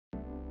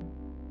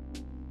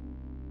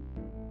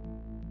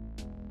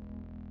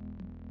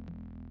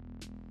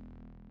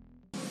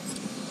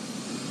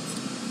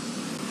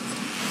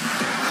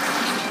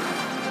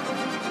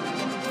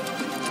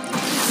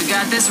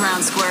Got this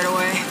round squared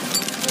away.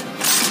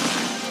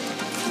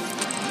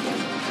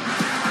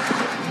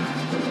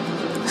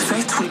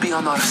 Fate will be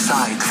on our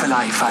side,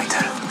 Fly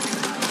Fighter.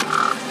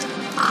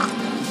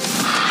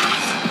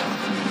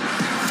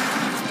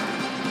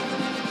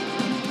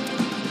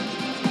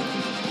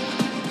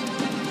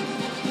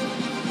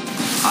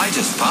 I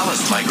just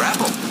polished my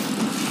grapple.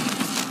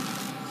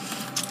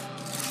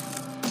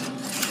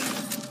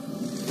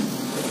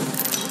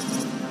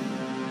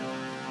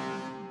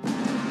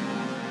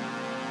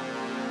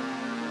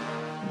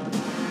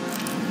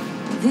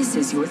 This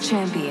is your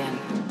champion.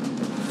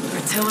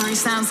 Artillery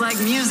sounds like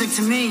music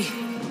to me.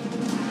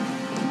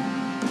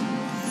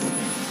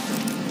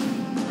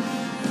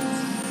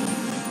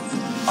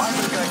 I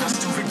will guide us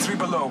to victory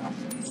below.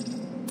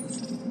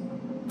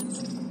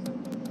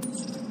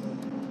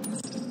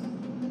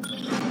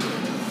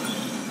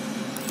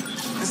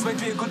 This might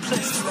be a good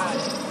place to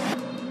land.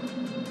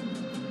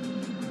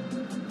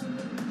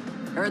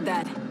 Heard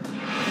that.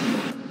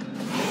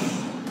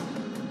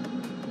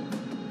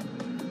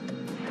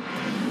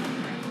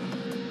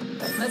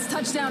 Let's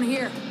touch down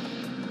here.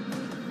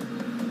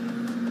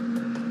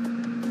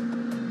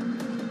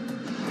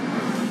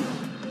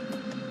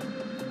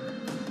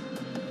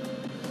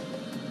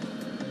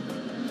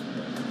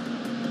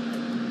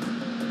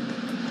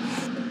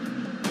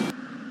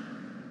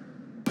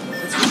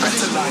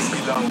 Better lie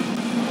below.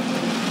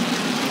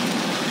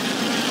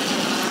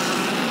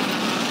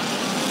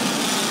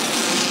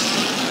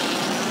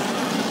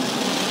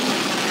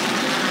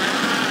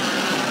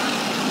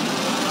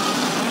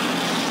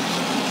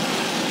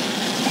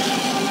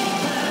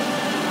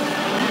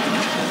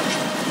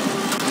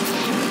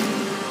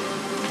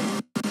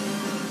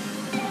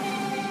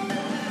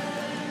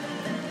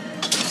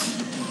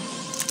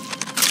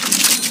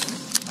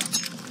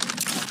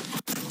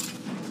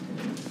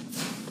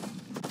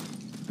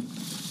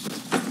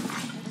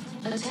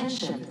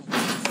 Attention.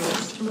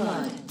 First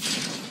blood.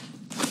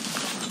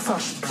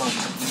 First blood.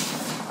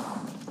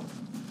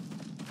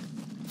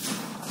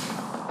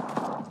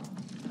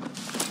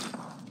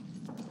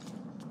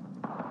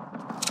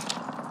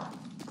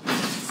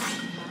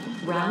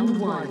 Round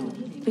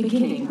 1.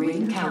 Beginning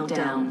ring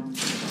countdown.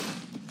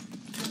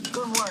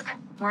 Good work.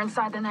 We're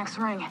inside the next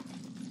ring.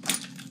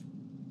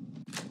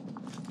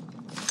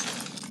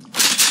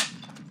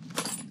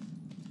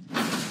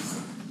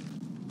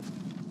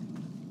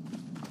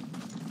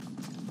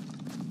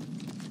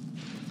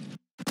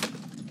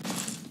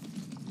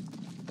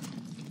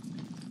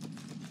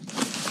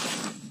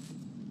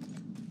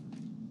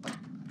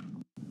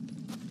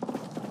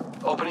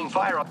 Opening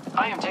fire.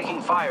 I am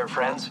taking fire,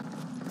 friends.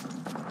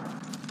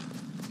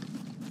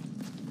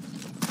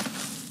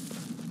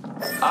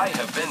 I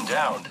have been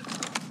downed.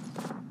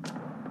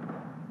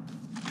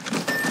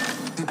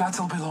 The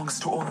battle belongs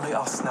to only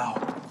us now.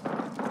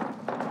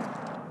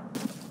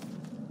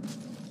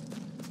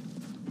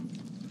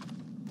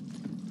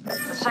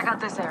 Let's check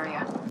out this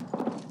area.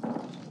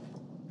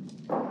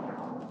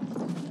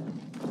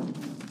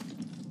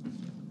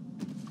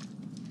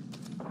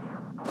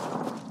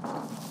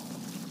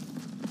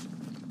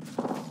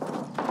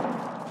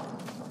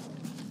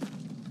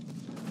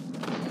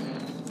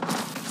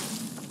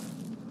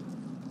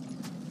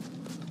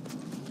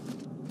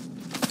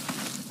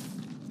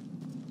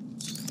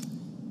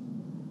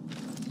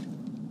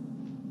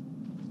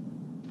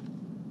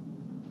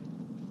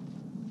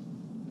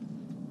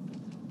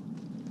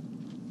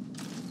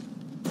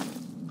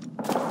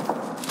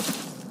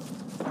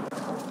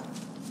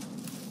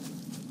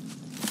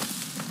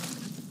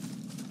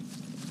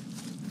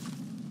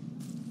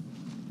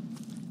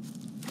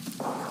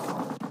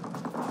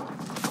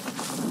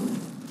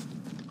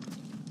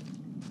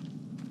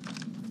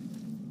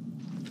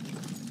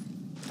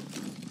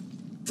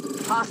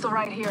 Hostile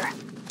right here.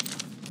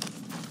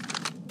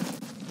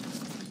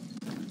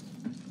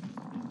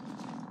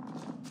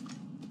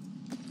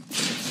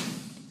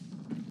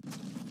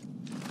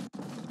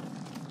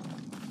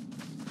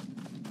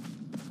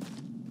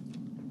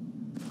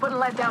 Putting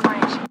light down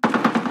range.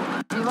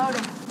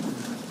 Reloading.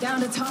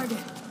 Down to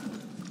target.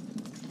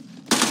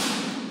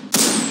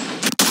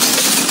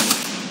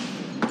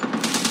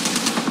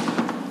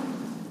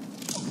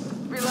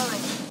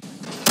 Reloading.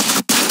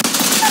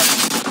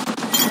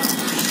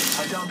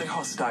 I downed a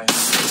hostile.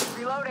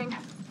 Reloading.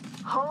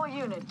 Whole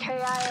unit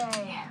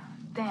KIA.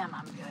 Damn,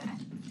 I'm good.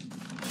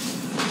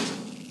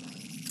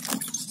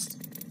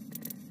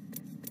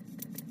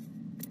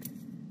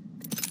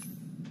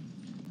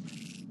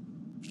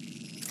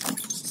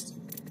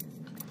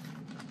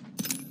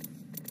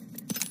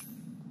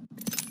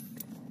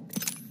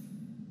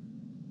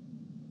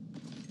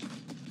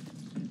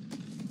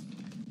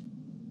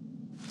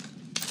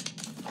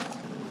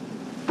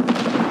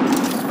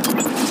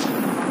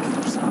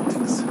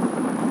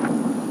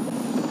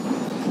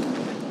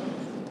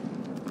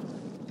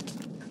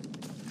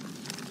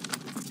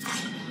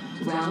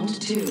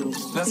 Round 2.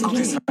 Let's go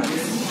this way.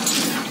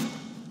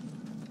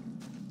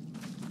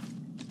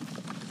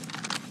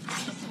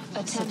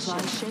 Attention.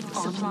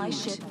 Supply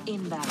ship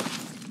inbound.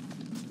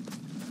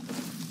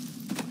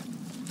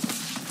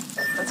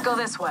 Let's Let's go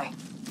this way.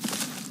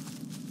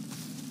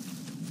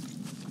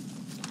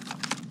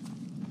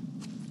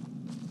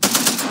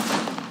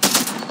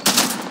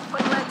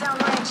 Put lead down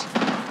range.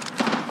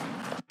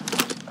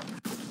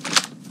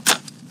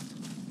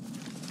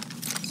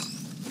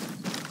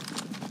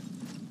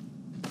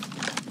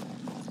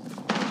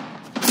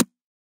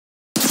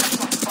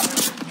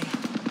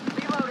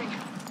 Reloading.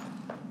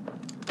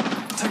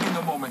 Taking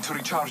a moment to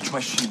recharge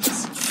my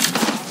shields.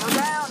 Go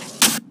down.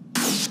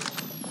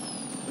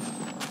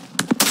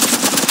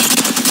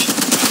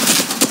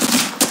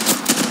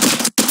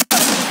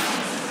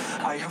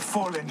 I have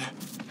fallen.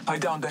 I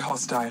downed a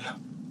hostile.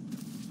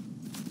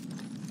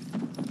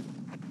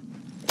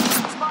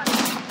 Spotted.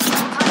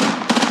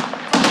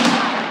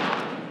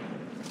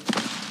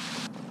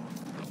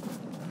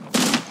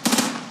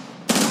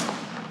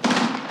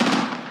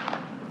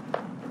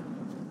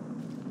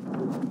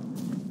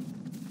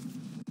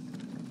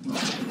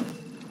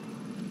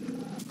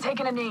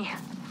 Taking a knee.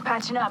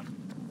 Patching up.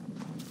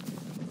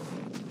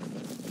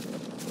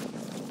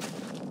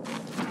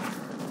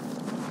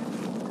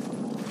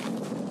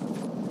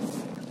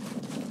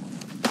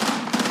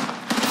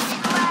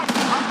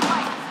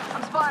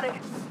 I'm spotted.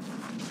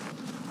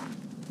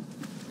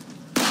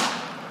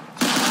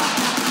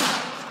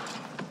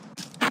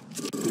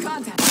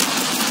 Contact.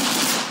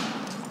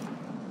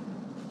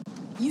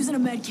 Using a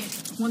med kit.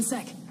 1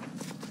 sec.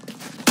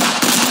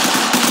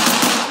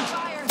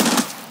 Fire.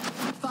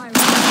 Fire.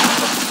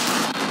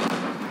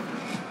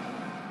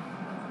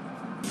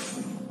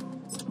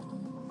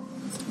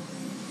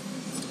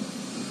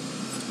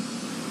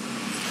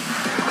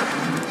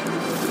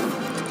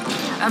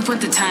 I've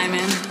put the time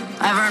in.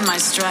 I've earned my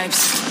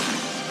stripes.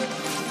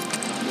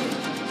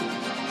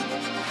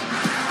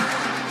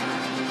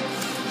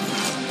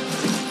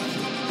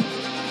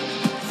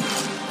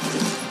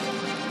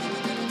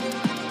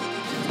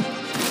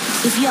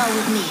 If you're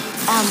with me,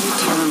 I'm with you.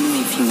 Follow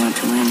me if you want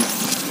to win.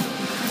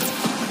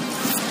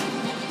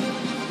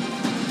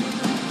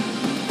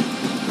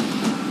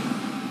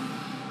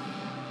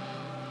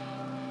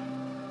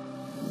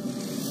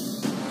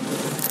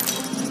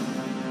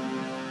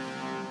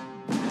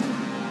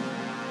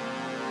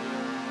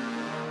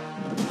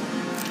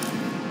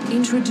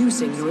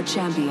 Introducing your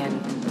champion.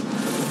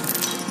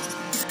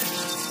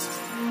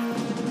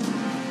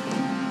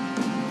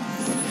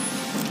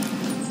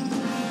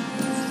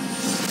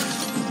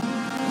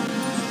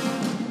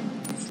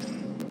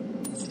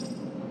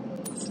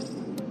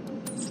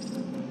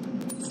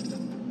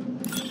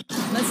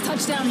 Let's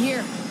touch down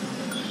here.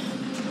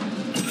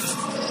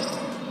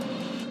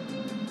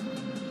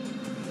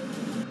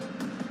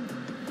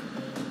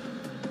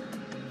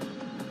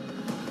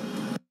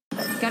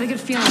 Got a good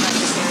feeling about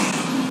this area.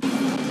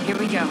 Here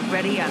we go.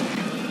 Ready up.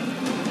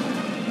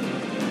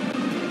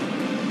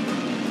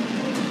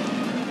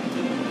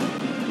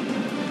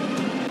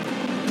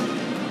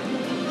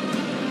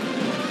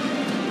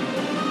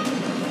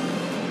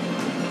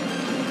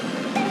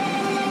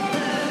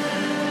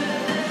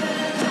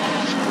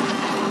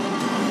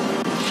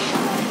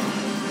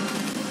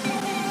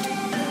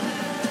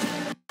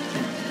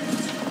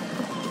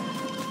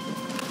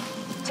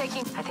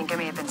 I think I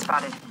may have been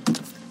spotted.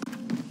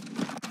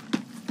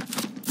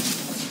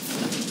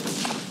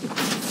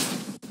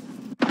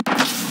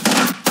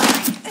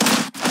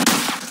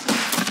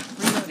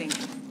 Reloading.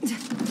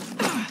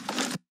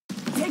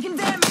 Taking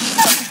damage.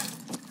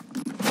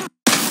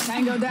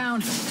 Tango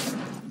down.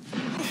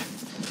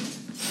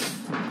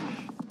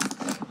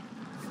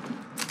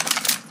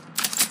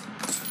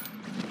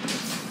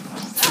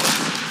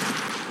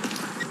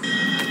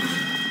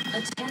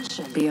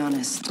 Attention. Be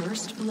honest.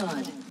 First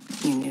blood.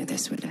 You knew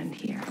this would end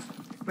here.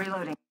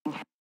 Reloading.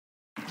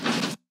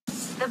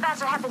 The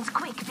battle happens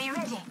quick. Be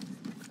ready.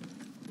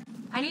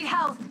 I need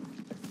health.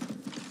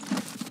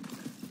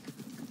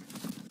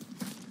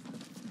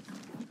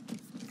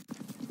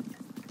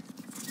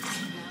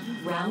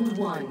 Round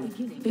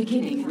 1.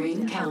 Beginning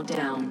ring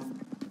countdown.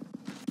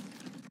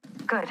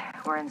 Good.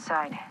 We're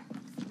inside.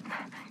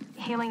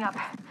 Healing up.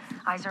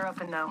 Eyes are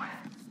open though.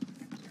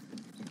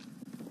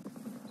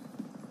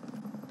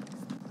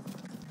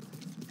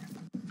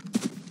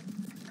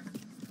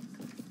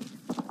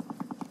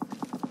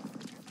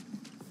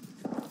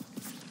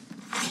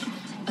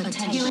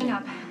 Attention. Healing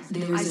up.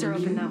 There Eyes is are a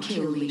open new though.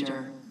 kill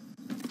leader.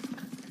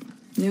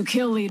 New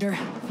kill leader.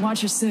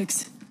 Watch your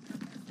 6.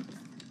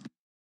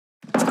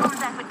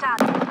 Contact with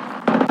target.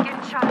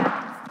 Getting shot at.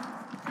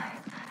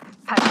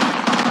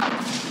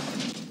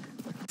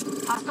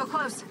 Hostile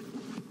close.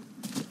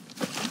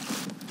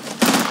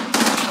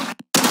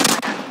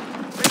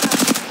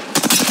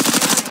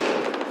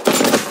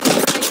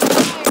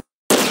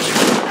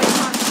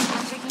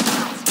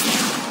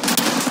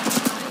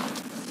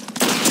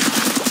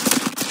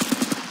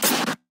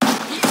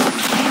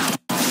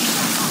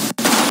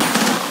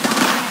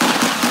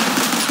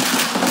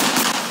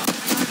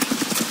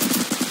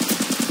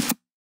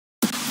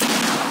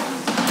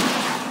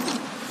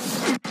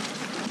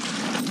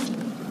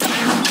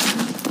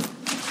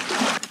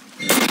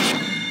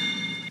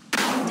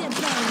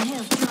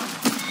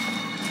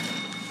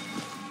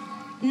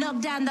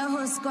 down the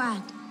whole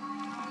squad.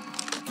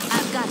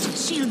 I've got you.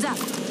 Shields up.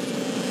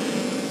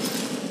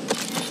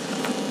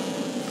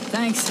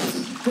 Thanks.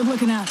 Good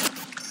looking out.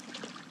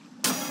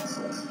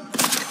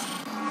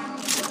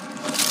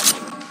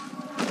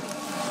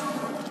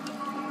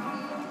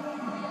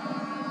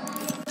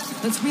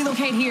 Let's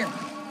relocate here.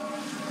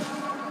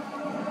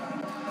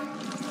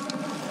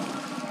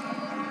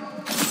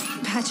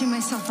 Patching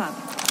myself up.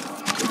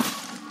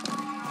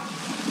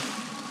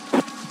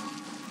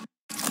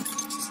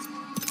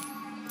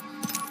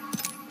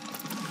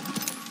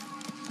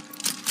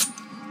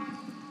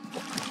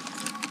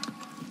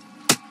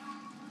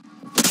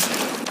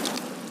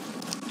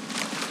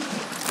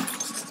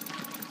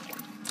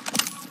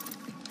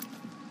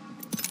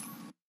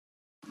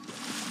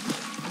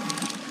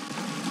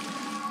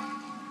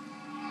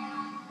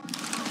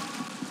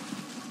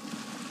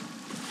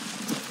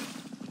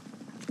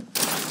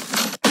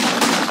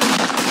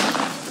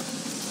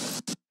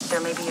 There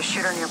may be a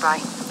shooter nearby.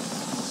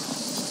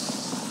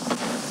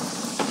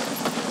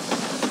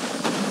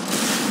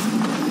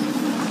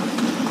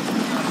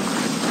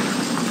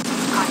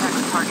 Contact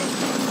with target.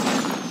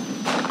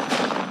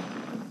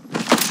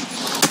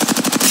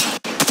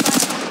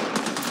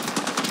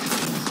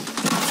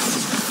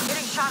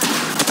 Getting shot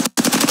at.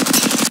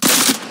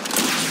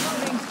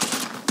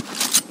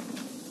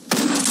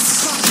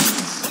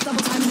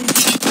 Double time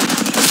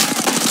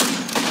it.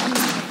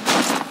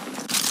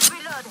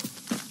 Reloaded.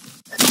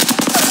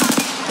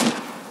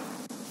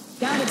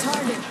 Down to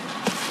target.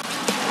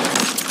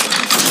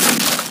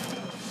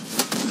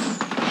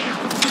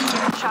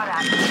 Shot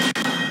at.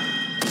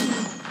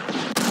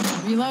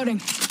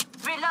 Reloading.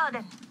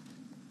 Reloaded.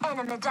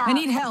 Enemy down. I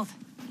need health.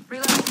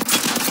 Reloading.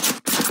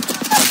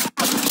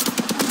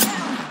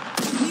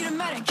 Need a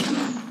medic.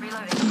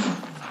 Reloading.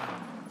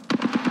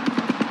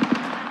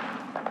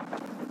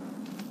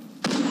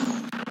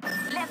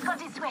 Let's go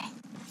this way.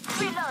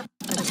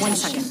 Reload. 1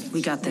 second.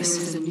 We got There this.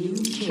 is a new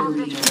kill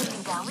leader.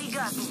 We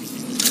got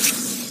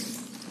this.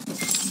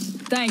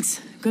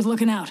 Thanks. Good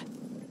looking out.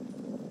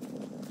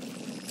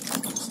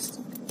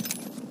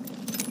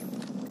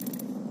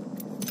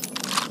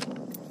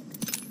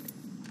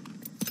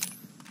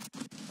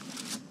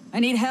 I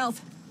need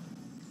health.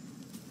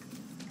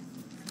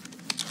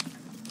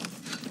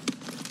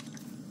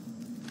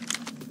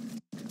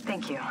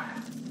 Thank you.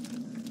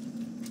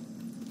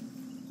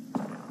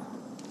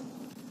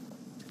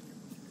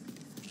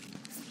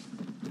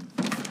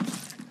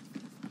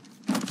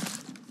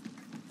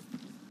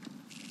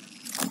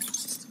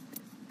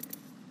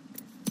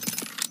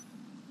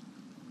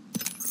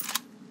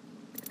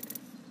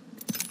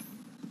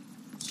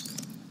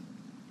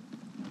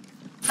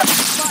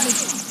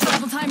 Spotted.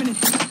 Double timing it.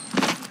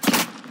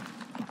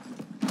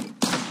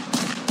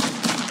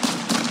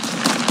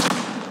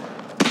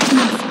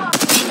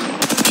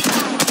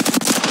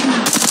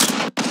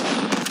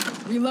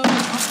 Reloading.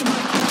 Off the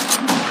mic.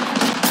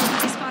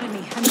 They spotted me.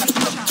 I'm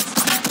taking shots.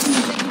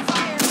 Taking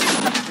fire.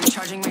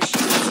 Recharging my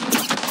shields.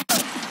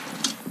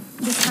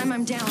 This time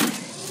I'm down.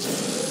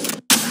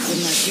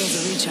 Giving my shields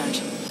a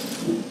recharge.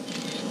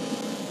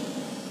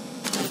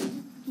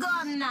 Go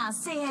on now.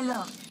 Say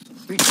hello.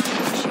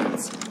 Recharging my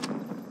shields.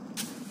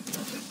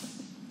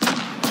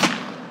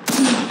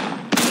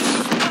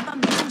 I'm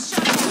getting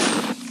shot at.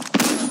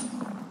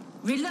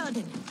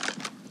 Reloading.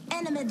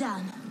 Enemy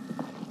down.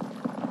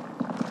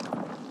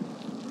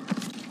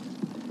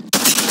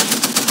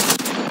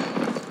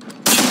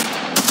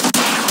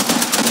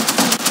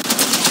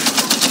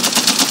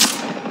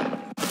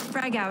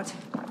 Frag out.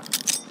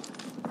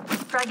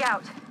 Frag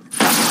out.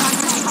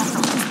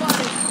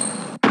 Spotted.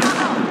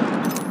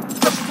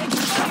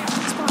 Taking fire.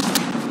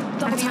 Spotted.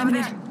 Double Enemy timing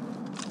over it.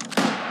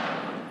 there.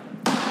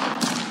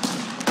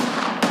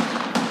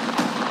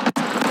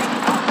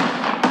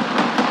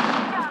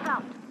 Frag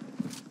out.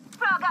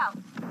 Frag out.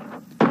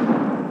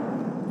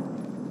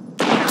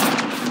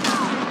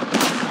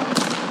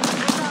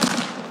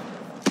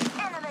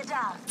 Enemy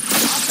down.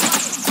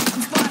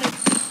 Spotted.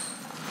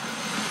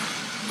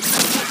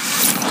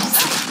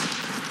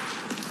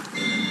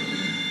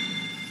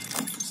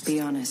 Be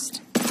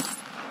honest.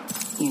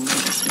 You knew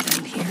this would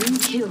end here. New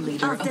kill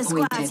leader Of the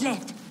squads appointed.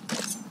 left.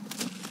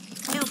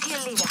 New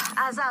kill leader.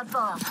 As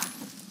outborn.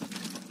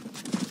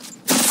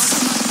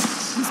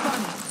 I'm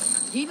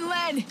spotted. Eating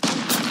lead.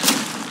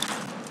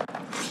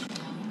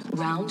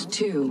 Round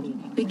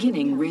 2.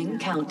 Beginning ring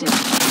countdown.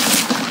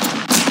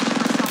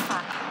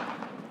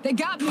 They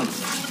got me.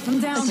 I'm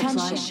down.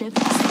 Supply ship.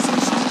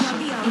 You'll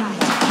be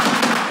alright.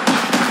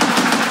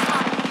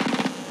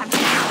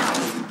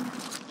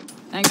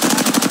 Thanks.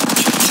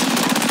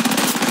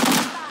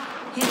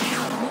 Here,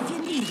 if you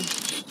need it.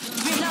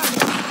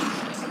 Reloading.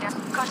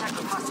 Contact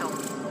with hostile.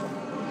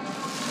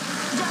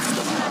 Just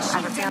give my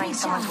I have a shields a feeling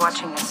someone's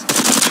recharge. watching us.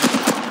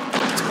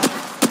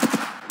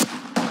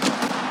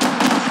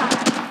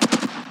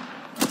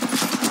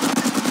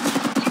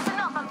 Listen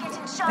up, I'm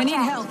getting shot I need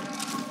at. help.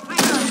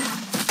 Reload.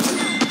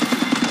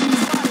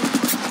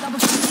 Double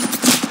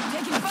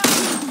taking fire.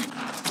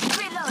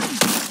 Reload.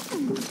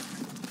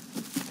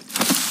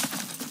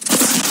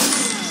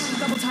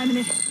 Double timing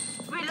it.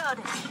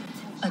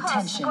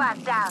 Attention.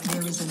 Squad down.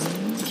 There is a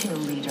new kill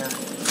leader.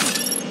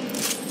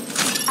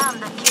 I'm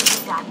the kill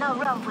leader. No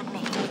wrong with me.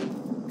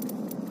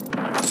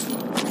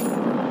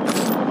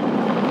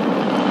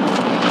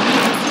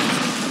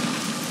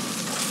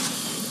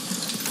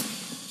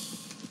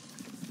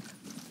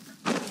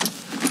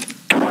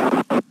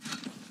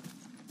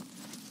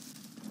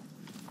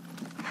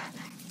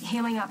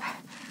 Healing up.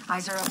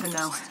 Eyes are open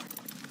though.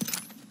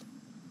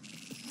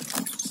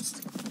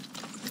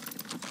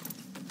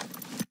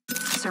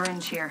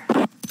 Syringe here.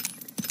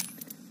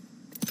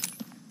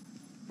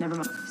 Never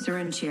mind.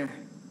 Syringe here.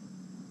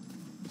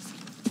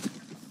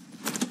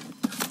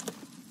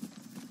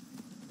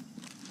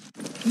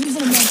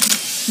 Using a med.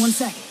 1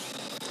 sec.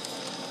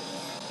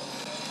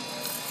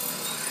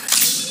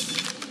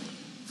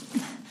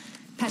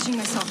 Patching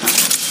myself up.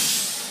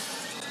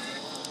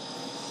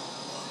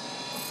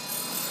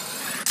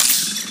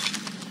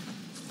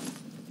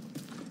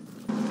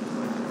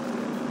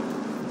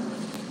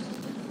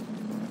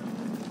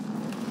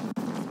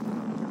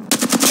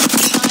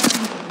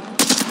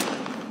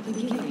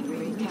 Beginning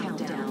ring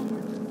countdown.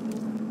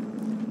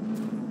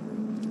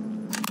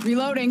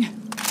 Reloading.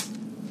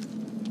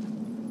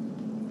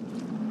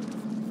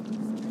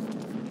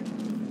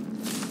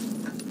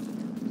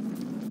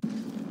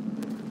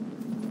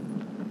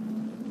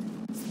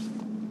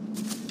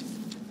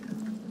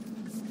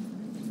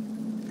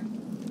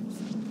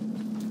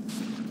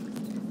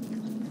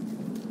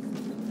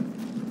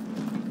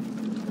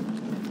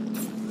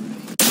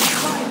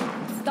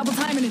 Double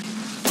timing it.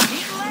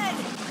 Eat lead.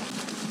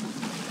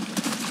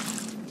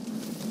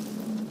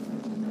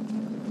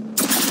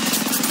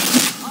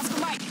 Oscar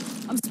Mike,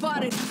 I'm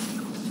spotted.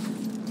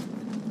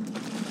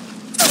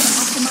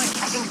 Oscar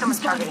Mike, I think someone's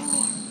targeting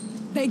me.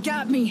 they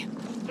got me.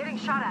 Getting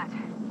shot at.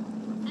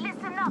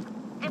 Listen up.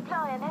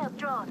 Deploy an air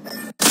drone.